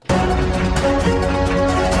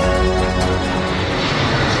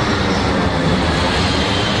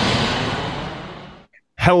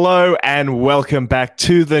Hello and welcome back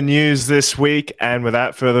to the news this week. And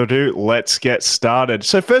without further ado, let's get started.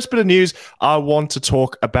 So first bit of news, I want to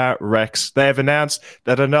talk about Rex. They have announced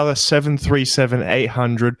that another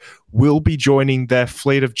 737-800 will be joining their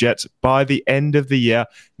fleet of jets by the end of the year,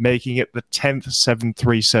 making it the 10th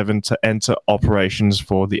 737 to enter operations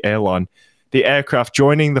for the airline. The aircraft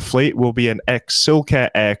joining the fleet will be an ex-Silkair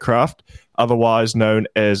aircraft, otherwise known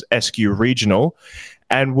as SQ Regional,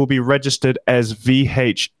 and will be registered as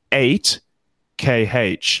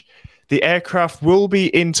VH8KH. The aircraft will be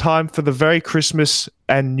in time for the very Christmas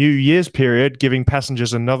and New Year's period, giving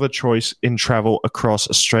passengers another choice in travel across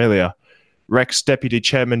Australia. Rex Deputy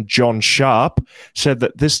Chairman John Sharp said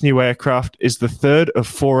that this new aircraft is the third of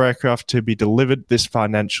 4 aircraft to be delivered this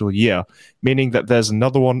financial year, meaning that there's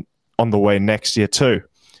another one on the way next year too.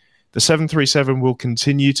 The 737 will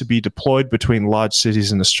continue to be deployed between large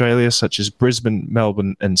cities in Australia, such as Brisbane,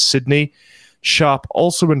 Melbourne, and Sydney. Sharp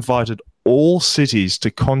also invited all cities to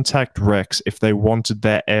contact Rex if they wanted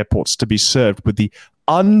their airports to be served with the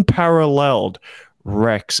unparalleled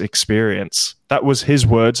Rex experience. That was his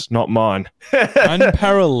words, not mine.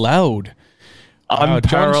 Unparalleled.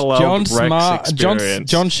 Unparalleled Rex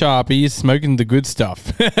experience. John Sharp, he is smoking the good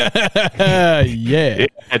stuff. Yeah,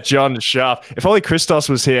 John Sharp. If only Christos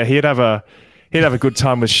was here, he'd have a good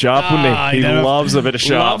time with Sharp, wouldn't he? He loves a bit of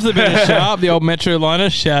Sharp. Loves a bit of Sharp. The old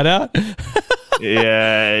Metroliner, shout out.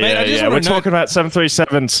 Yeah. We're talking about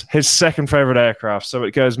 737s, his second favorite aircraft. So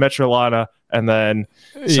it goes Metroliner and then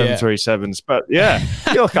 737s. But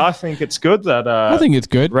look, I think it's good that I think it's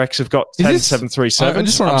good. Rex have got 10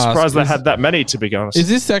 737s. I'm surprised they had that many, to be honest. Is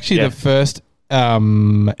this actually the first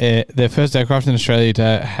their first aircraft in Australia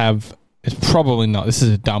to have? It's probably not. This is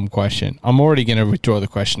a dumb question. I'm already going to withdraw the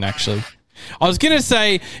question, actually. I was going to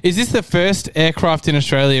say, is this the first aircraft in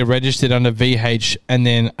Australia registered under VH and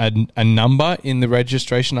then a number in the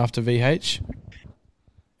registration after VH?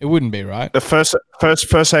 It wouldn't be, right? The first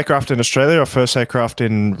aircraft in Australia or first aircraft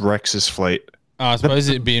in Rex's fleet? I suppose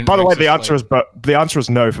it'd be in By the way, Rex's the answer is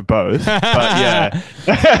no for both. But yeah.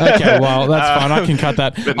 Okay, well, that's fine. I can cut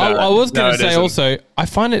that. No, I was going to say isn't. also, I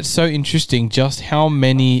find it so interesting just how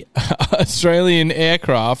many Australian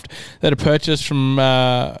aircraft that are purchased from,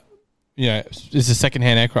 is a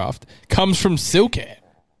second-hand aircraft, comes from Silkair.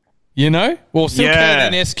 You know? Well, Silkair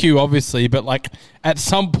and SQ, obviously, but like at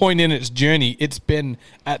some point in its journey, it's been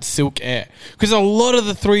at Silkair. Because a lot of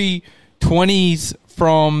the 320s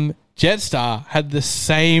from Jetstar had the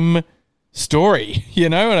same story. You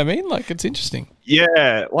know what I mean? Like, it's interesting.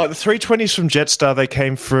 Yeah, like the 320s from Jetstar, they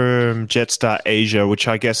came from Jetstar Asia, which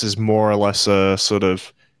I guess is more or less a sort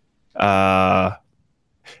of a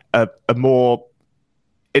more...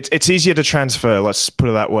 It's easier to transfer, let's put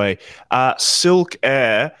it that way.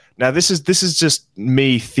 Silkair, now this is just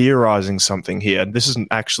me theorizing something here. This isn't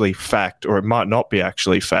actually fact, or it might not be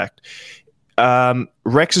actually fact.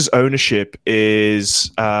 Rex's ownership is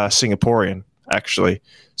Singaporean, actually.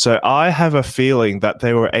 So I have a feeling that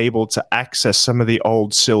they were able to access some of the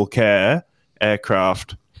old Silkair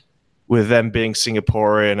aircraft with them being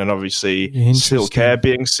Singaporean and obviously Silkair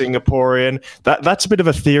being Singaporean. That's a bit of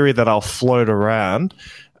a theory that I'll float around.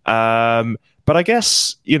 But I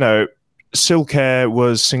guess, Silkair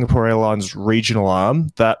was Singapore Airlines' regional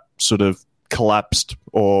arm that sort of collapsed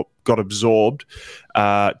or got absorbed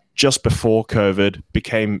just before COVID,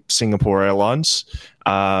 became Singapore Airlines.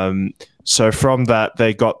 So from that,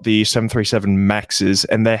 they got the 737 MAXs,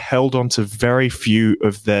 and they held on to very few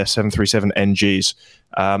of their 737 NGs.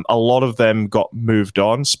 A lot of them got moved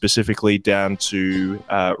on, specifically down to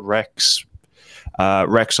Rex.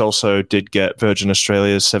 Rex also did get Virgin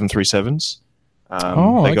Australia's 737s.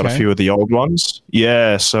 They got a few of the old ones.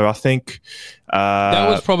 Yeah, so I think... that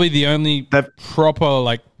was probably the only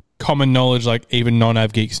proper, common knowledge, even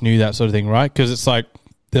non-av geeks knew that sort of thing, right? Because it's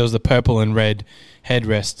there was the purple and red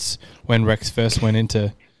headrests when Rex first went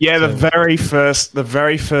into... Yeah, the very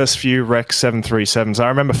first few Rex 737s. I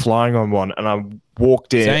remember flying on one, and I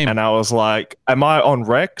walked in, and I was like, am I on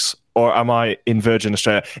Rex or am I in Virgin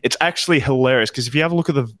Australia? It's actually hilarious, because if you have a look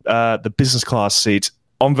at the business class seats,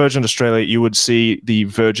 on Virgin Australia, you would see the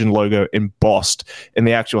Virgin logo embossed in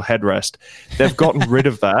the actual headrest. They've gotten rid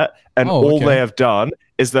of that, and all they have done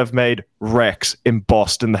is they've made Rex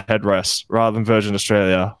embossed in the headrest rather than Virgin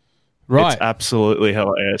Australia. Right. It's absolutely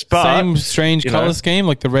hilarious. But, same strange color scheme,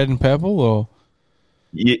 like the red and purple, or?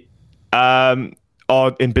 Yeah,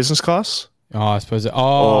 in business class? I suppose it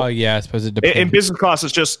depends. In business class,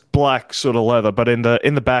 it's just black sort of leather, but in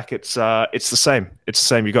the back, it's the same. It's the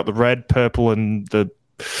same. You got the red, purple, and the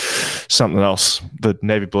something else, the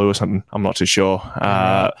navy blue or something. I'm not too sure.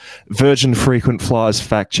 Virgin frequent flyers,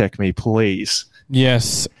 fact check me, please.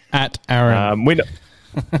 Yes, at Aaron. We know.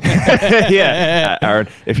 Yeah, Aaron,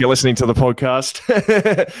 if you're listening to the podcast.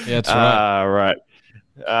 Yeah, that's right. Right.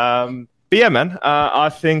 But yeah, man, I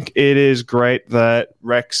think it is great that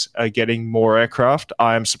Rex are getting more aircraft.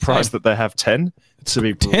 I am surprised that they have 10. To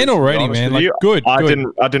be 10 already, man. Like, good. I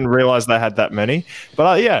didn't realize they had that many.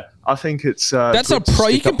 But yeah, I think it's that's a pro.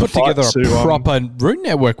 You can put together a proper route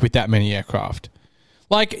network with that many aircraft.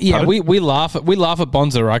 Like, yeah, we laugh at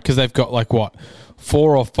Bonza, right? Because they've got like what,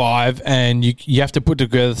 4 or 5, and you have to put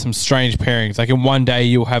together some strange pairings. Like in one day,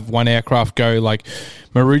 you'll have one aircraft go like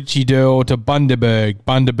Maroochydore to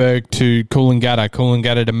Bundaberg to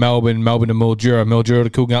Coolangatta to Melbourne to Mildura to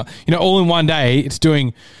Coolangatta. You know, all in one day, it's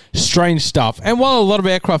doing strange stuff. And while a lot of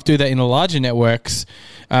aircraft do that in the larger networks,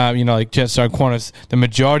 you know, like Jetstar and Qantas, the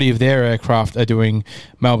majority of their aircraft are doing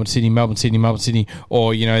Melbourne, Sydney,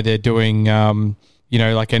 or, you know, they're doing, you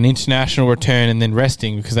know, like an international return and then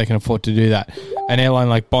resting because they can afford to do that. An airline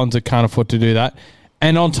like Bonza can't afford to do that.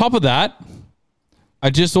 And on top of that, I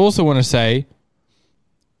just also want to say,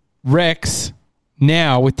 Rex,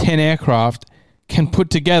 now with 10 aircraft, can put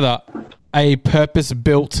together a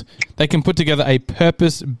purpose-built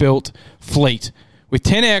fleet with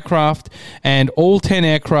 10 aircraft, and all 10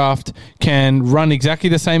 aircraft can run exactly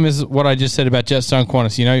the same as what I just said about Jetstar and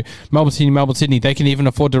Qantas. You know, Melbourne, Sydney, they can even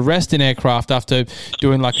afford to rest in aircraft after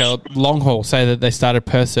doing like a long haul, say that they started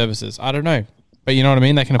Perth services. I don't know. But you know what I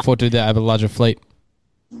mean? They can afford to do that, have a larger fleet.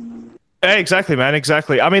 Yeah, exactly, man,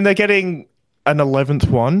 exactly. I mean, they're getting an 11th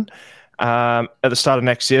one at the start of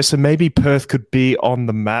next year, so maybe Perth could be on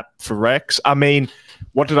the map for Rex. I mean,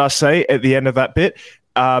 what did I say at the end of that bit?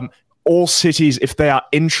 All cities, if they are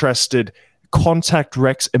interested, contact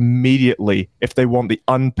Rex immediately if they want the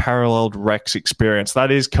unparalleled Rex experience.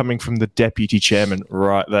 That is coming from the deputy chairman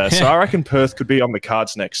right there. So I reckon Perth could be on the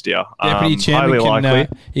cards next year. Deputy chairman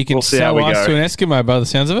can sell us to an Eskimo by the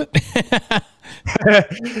sounds of it.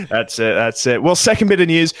 That's it. Well, second bit of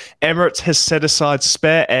news, Emirates has set aside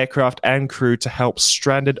spare aircraft and crew to help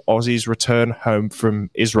stranded Aussies return home from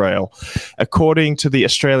Israel. According to the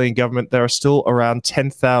Australian government, there are still around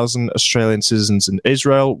 10,000 Australian citizens in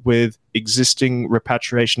Israel, with existing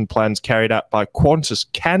repatriation plans carried out by Qantas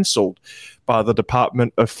cancelled by the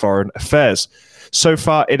Department of Foreign Affairs. So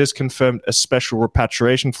far, it has confirmed a special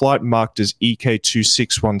repatriation flight marked as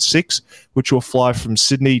EK2616, which will fly from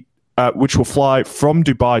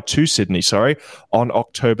Dubai to Sydney, on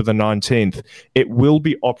October the 19th. It will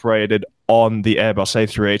be operated on the Airbus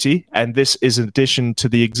A380, and this is in addition to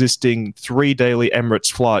the existing 3 daily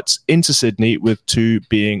Emirates flights into Sydney, with 2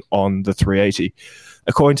 being on the 380.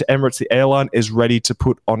 According to Emirates, the airline is ready to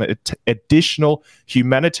put on additional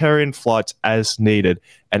humanitarian flights as needed.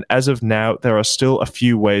 And as of now, there are still a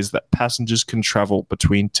few ways that passengers can travel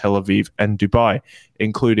between Tel Aviv and Dubai,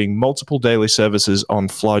 including multiple daily services on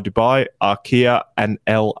Fly Dubai, Arkia, and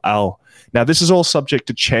El Al. Now, this is all subject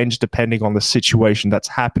to change depending on the situation that's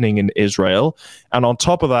happening in Israel. And on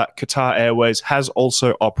top of that, Qatar Airways has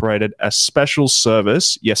also operated a special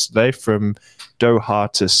service yesterday from Doha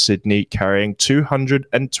to Sydney, carrying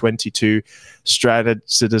 222 stranded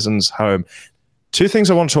citizens home. 2 things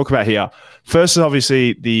I want to talk about here. First is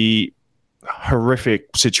obviously the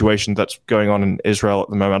horrific situation that's going on in Israel at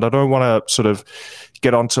the moment. I don't want to sort of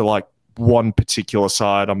get onto like one particular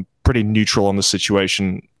side. I'm pretty neutral on the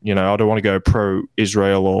situation. You know, I don't want to go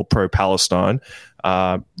pro-Israel or pro-Palestine.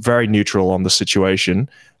 Very neutral on the situation.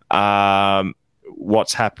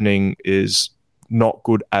 What's happening is not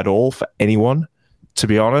good at all for anyone, to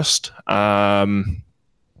be honest.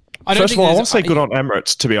 First of all, I want to say good on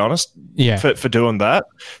Emirates, to be honest, for doing that.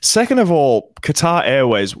 Second of all, Qatar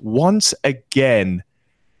Airways, once again,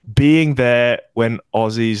 being there when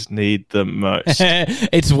Aussies need them most.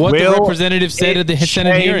 It's what the representative said at the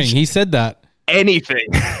Senate hearing. He said that. Anything.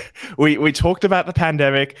 We talked about the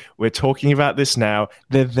pandemic. We're talking about this now.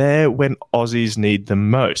 They're there when Aussies need them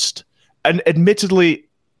most. And admittedly,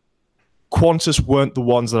 Qantas weren't the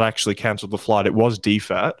ones that actually cancelled the flight. It was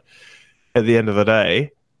DFAT at the end of the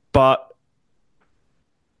day. But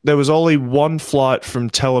there was only one flight from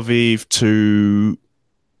Tel Aviv to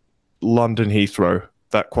London Heathrow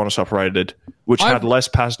that Qantas operated, which had less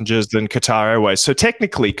passengers than Qatar Airways. So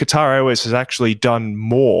technically, Qatar Airways has actually done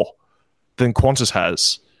more than Qantas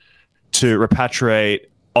has to repatriate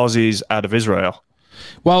Aussies out of Israel.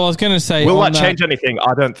 Well, I was going to say, will that change anything?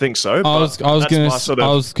 I don't think so. I was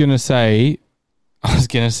going to say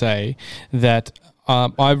that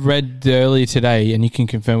I read earlier today, and you can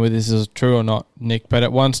confirm whether this is true or not, Nick, but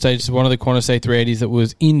at one stage, one of the Qantas A380s that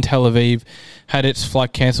was in Tel Aviv had its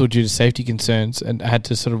flight cancelled due to safety concerns and had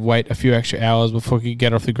to sort of wait a few extra hours before it could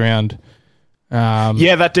get off the ground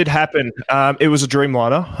Yeah, that did happen. It was a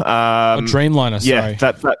Dreamliner. A Dreamliner, sorry.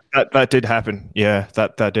 Yeah, that did happen. Yeah,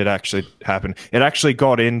 that did actually happen. It actually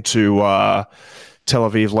got into Tel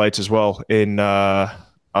Aviv late as well.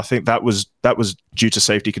 I think that was due to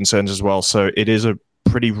safety concerns as well. So it is a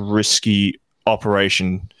pretty risky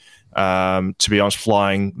operation, to be honest,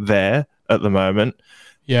 flying there at the moment.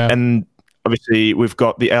 Yeah, and obviously we've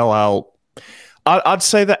got the El Al. I'd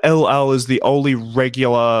say that El Al is the only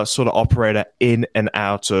regular sort of operator in and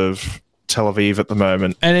out of Tel Aviv at the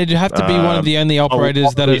moment. And it'd have to be one of the only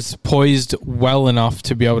operators that is poised well enough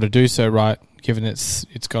to be able to do so, right? Given it's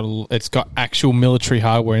got actual military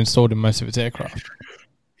hardware installed in most of its aircraft.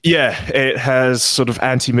 Yeah, it has sort of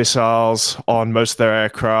anti-missiles on most of their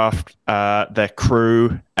aircraft. Their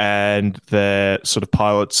crew and their sort of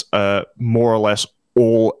pilots are more or less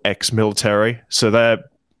all ex-military, so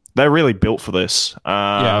they're really built for this.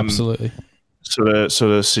 Yeah, absolutely. Sort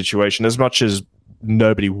of situation. As much as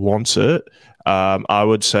nobody wants it, I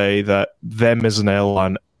would say that them as an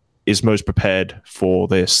airline is most prepared for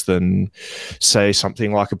this than, say,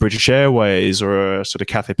 something like a British Airways or a sort of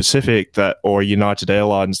Cathay Pacific or United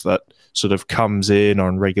Airlines that sort of comes in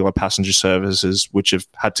on regular passenger services, which have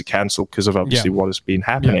had to cancel because of obviously what has been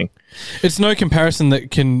happening. Yeah. It's no comparison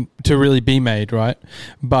that can to really be made, right?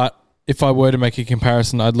 But if I were to make a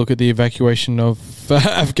comparison, I'd look at the evacuation of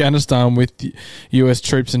Afghanistan with US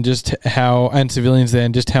troops and civilians there,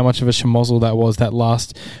 and just how much of a schmozzle that was. That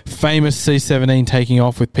last famous C-17 taking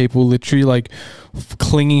off with people literally like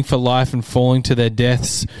clinging for life and falling to their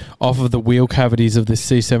deaths off of the wheel cavities of this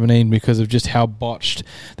C-17 because of just how botched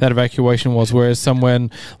that evacuation was. Whereas somewhere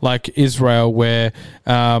like Israel, where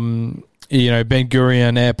Ben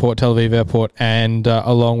Gurion Airport, Tel Aviv Airport, and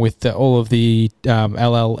along with all of the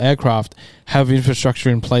LL aircraft have infrastructure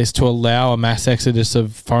in place to allow a mass exodus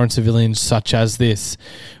of foreign civilians such as this,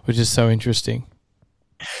 which is so interesting.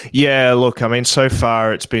 Yeah, look, I mean, so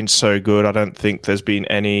far it's been so good. I don't think there's been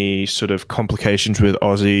any sort of complications with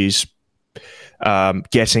Aussies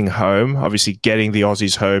getting home. Obviously, getting the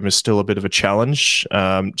Aussies home is still a bit of a challenge.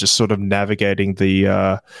 Just sort of navigating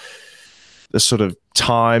the sort of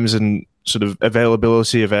times and sort of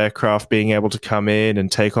availability of aircraft being able to come in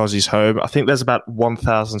and take Aussies home. I think there's about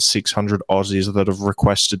 1,600 Aussies that have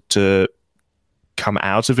requested to come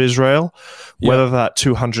out of Israel. Yep. Whether that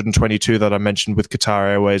 222 that I mentioned with Qatar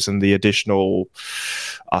Airways and the additional,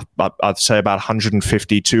 I'd say about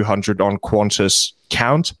 150, 200 on Qantas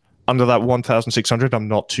count under that 1,600, I'm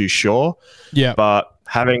not too sure. Yeah, but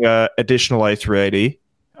having an additional A380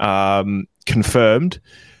 confirmed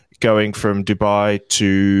going from Dubai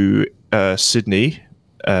to Sydney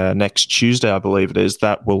next Tuesday, I believe it is,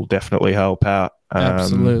 that will definitely help out.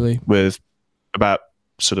 Absolutely. With about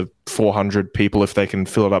sort of 400 people, if they can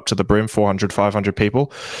fill it up to the brim, 400, 500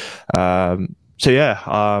 people. Obviously,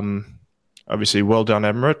 well done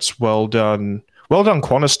Emirates, well done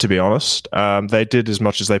Qantas, to be honest. They did as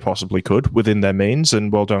much as they possibly could within their means,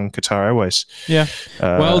 and well done Qatar Airways. Yeah,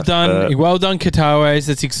 well done Qatar Airways.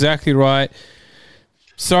 That's exactly right.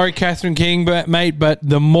 Sorry, Catherine King, but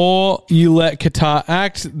the more you let Qatar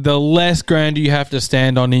act, the less ground you have to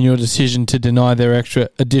stand on in your decision to deny their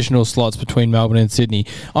additional slots between Melbourne and Sydney.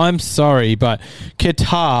 I'm sorry, but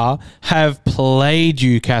Qatar have played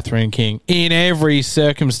you, Catherine King, in every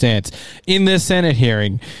circumstance. In the Senate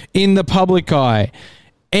hearing, in the public eye,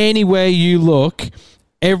 anywhere you look,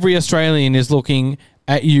 every Australian is looking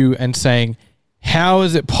at you and saying, how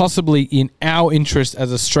is it possibly in our interest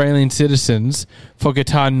as Australian citizens for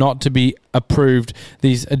Qatar not to be approved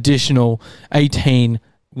these additional 18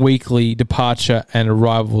 weekly departure and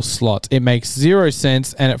arrival slots? It makes zero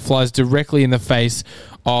sense, and it flies directly in the face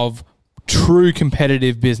of true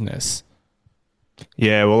competitive business.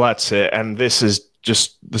 Yeah, well, that's it. And this is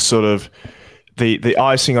just the sort of the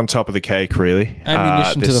icing on top of the cake, really.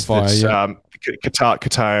 Ammunition to the fire,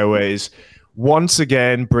 Qatar Airways once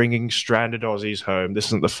again bringing stranded Aussies home. This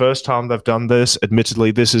isn't the first time they've done this.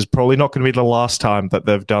 Admittedly, this is probably not going to be the last time that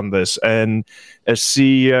they've done this. And as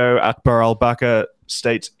CEO Akbar Al-Bakr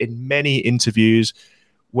states in many interviews,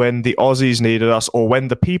 when the Aussies needed us, or when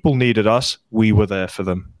the people needed us, we were there for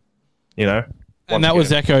them. And that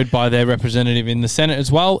was echoed by their representative in the Senate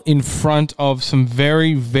as well, in front of some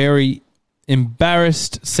very, very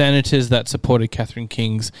embarrassed senators that supported Catherine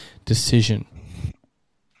King's decision.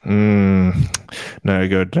 No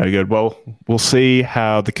good. Well, we'll see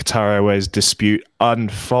how the Qatar Airways dispute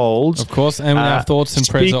unfolds. Of course, and our thoughts and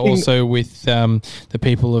prayers are also with the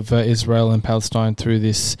people of Israel and Palestine through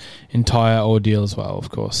this entire ordeal as well, of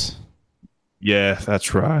course. Yeah,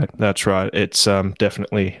 that's right. That's right. It's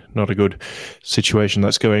definitely not a good situation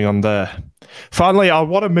that's going on there. Finally, I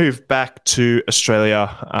want to move back to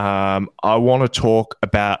Australia. I want to talk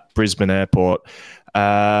about Brisbane Airport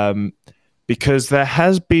because there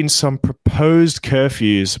has been some proposed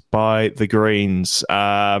curfews by the Greens.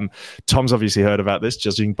 Tom's obviously heard about this,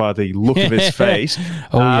 judging by the look of his face.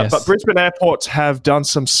 Yes. But Brisbane airports have done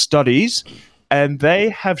some studies, and they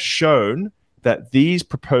have shown that these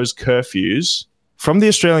proposed curfews from the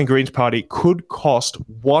Australian Greens Party could cost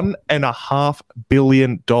 $1.5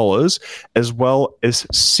 billion, as well as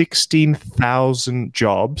 16,000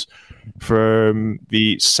 jobs from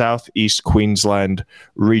the southeast Queensland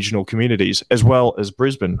regional communities, as well as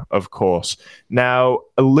Brisbane, of course. Now,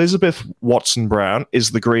 Elizabeth Watson-Brown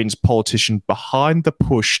is the Greens politician behind the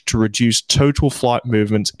push to reduce total flight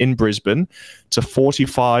movements in Brisbane to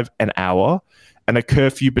 45 an hour and a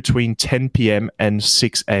curfew between 10 p.m. and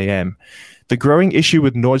 6 a.m. The growing issue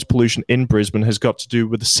with noise pollution in Brisbane has got to do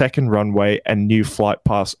with the second runway and new flight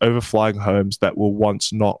paths overflying homes that were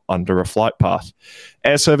once not under a flight path.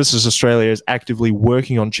 Air Services Australia is actively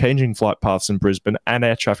working on changing flight paths in Brisbane and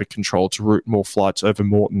air traffic control to route more flights over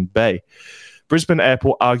Moreton Bay. Brisbane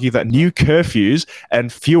Airport argue that new curfews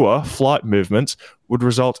and fewer flight movements would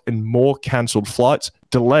result in more cancelled flights,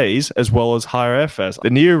 delays, as well as higher airfares. The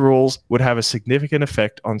new rules would have a significant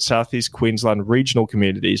effect on southeast Queensland regional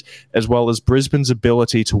communities, as well as Brisbane's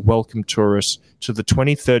ability to welcome tourists to the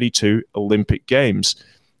 2032 Olympic Games.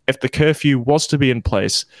 If the curfew was to be in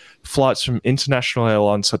place, flights from international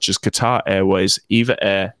airlines such as Qatar Airways, Eva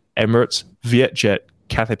Air, Emirates, Vietjet,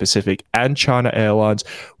 Cathay Pacific, and China Airlines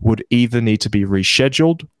would either need to be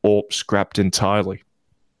rescheduled or scrapped entirely.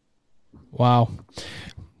 Wow.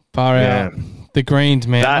 Far out. The Greens,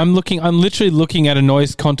 man. I'm literally looking at a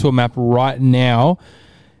noise contour map right now,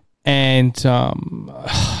 and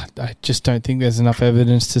I just don't think there's enough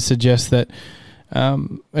evidence to suggest that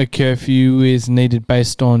a curfew is needed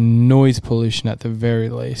based on noise pollution at the very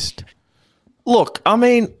least. Look, I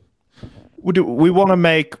mean, we want to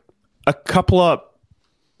make a couple of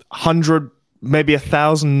 100, maybe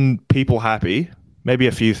 1,000 people happy, maybe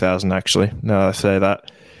a few thousand actually. No, I say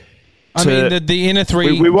that. I mean, the inner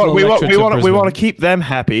three. We want to keep them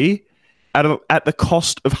happy at the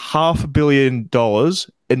cost of $500 million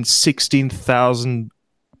and 16,000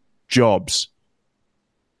 jobs.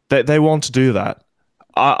 They want to do that.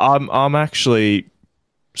 I'm actually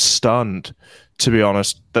stunned, to be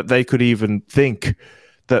honest, that they could even think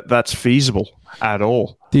that that's feasible at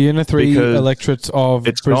all. The inner three electorates of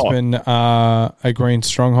Brisbane are a Green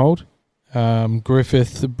stronghold.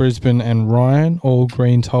 Griffith, Brisbane and Ryan, all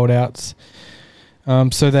Greens holdouts.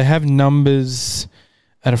 So they have numbers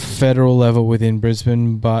at a federal level within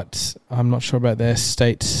Brisbane, but I'm not sure about their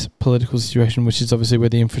state political situation, which is obviously where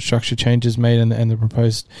the infrastructure change is made and the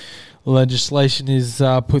proposed legislation is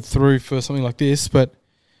put through for something like this. But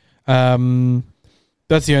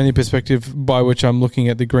that's the only perspective by which I'm looking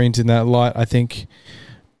at the Greens in that light. I think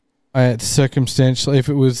circumstantially, if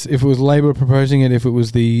it was Labor proposing it, if it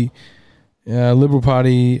was the Liberal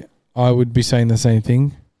Party, I would be saying the same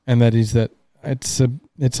thing, and that is that it's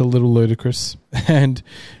a little ludicrous. And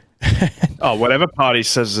whatever party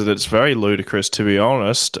says that it's very ludicrous, to be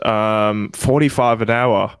honest. 45 an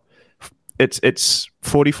hour. It's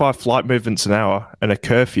 45 flight movements an hour and a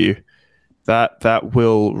curfew. That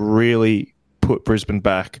will really put Brisbane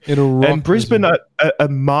back. It'll rock and Brisbane are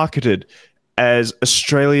marketed as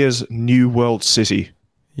Australia's new world city.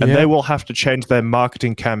 And they will have to change their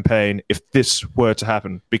marketing campaign if this were to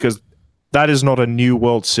happen, because that is not a new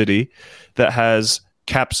world city that has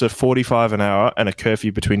caps of 45 an hour and a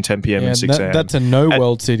curfew between 10 p.m. and 6 a.m. That's a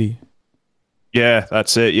world city. Yeah,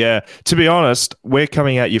 that's it. Yeah. To be honest, we're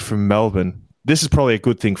coming at you from Melbourne. This is probably a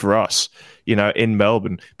good thing for us, in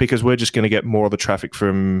Melbourne, because we're just going to get more of the traffic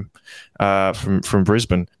from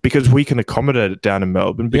Brisbane, because we can accommodate it down in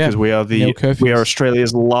Melbourne, because we are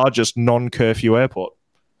Australia's largest non-curfew airport.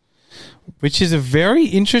 Which is a very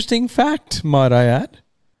interesting fact, might I add.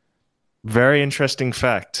 Very interesting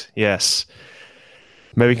fact, yes.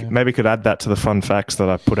 Maybe could add that to the fun facts that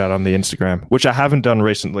I put out on the Instagram, which I haven't done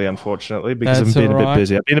recently, unfortunately, because I've been a bit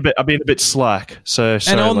busy. I've been a bit slack. So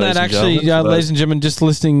sorry, and on that, actually, ladies and gentlemen, just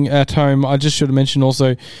listening at home, I just should have mentioned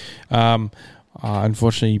also,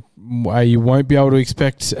 unfortunately, you won't be able to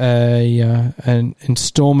expect an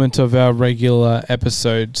installment of our regular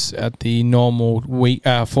episodes at the normal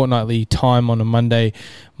fortnightly time on a Monday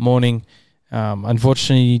morning.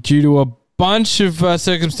 Unfortunately, due to a bunch of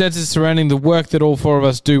circumstances surrounding the work that all four of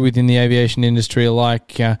us do within the aviation industry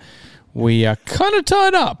alike, we are kind of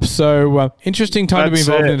tied up. So interesting time to be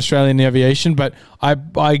involved in Australian aviation. But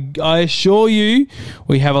I assure you,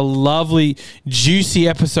 we have a lovely, juicy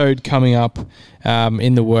episode coming up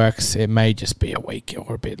in the works. It may just be a week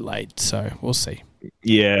or a bit late, so we'll see.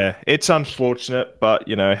 Yeah, it's unfortunate, but,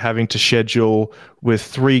 having to schedule with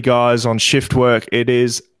 3 guys on shift work, it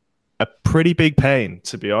is a pretty big pain,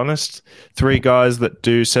 to be honest. 3 guys that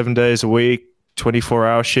do 7 days a week,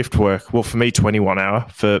 24-hour shift work. Well, for me, 21-hour.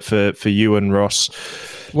 For you and Ross,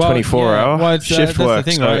 24-hour shift work.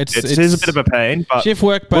 The thing, right? It is a bit of a pain, but shift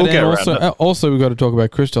work. But also we've got to talk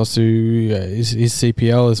about Christos, who is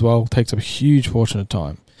CPL as well. Takes up a huge portion of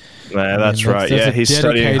time. Yeah, that's right. He's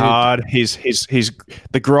studying hard. He's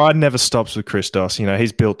the grind never stops with Christos.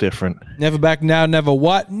 He's built different. Never back now, never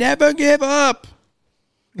what? Never give up.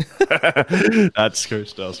 That's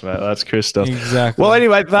Christos, mate. That's Christos. Exactly. Well,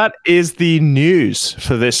 anyway, that is the news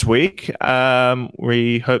for this week.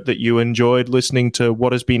 We hope that you enjoyed listening to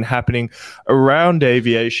what has been happening around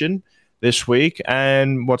aviation this week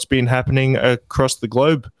and what's been happening across the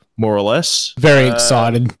globe, more or less. Very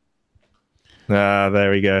excited.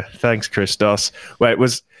 There we go. Thanks, Christos. Wait,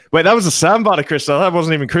 that was a soundbite of Christos. That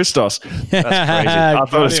wasn't even Christos. That's crazy. I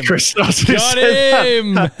thought it was Christos. Got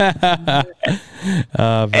him.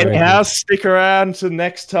 Anyhow, stick around to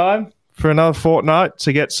next time for another fortnight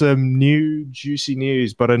to get some new juicy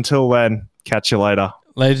news. But until then, catch you later.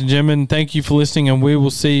 Ladies and gentlemen, thank you for listening, and we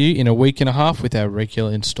will see you in a week and a half with our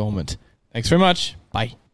regular installment. Thanks very much. Bye.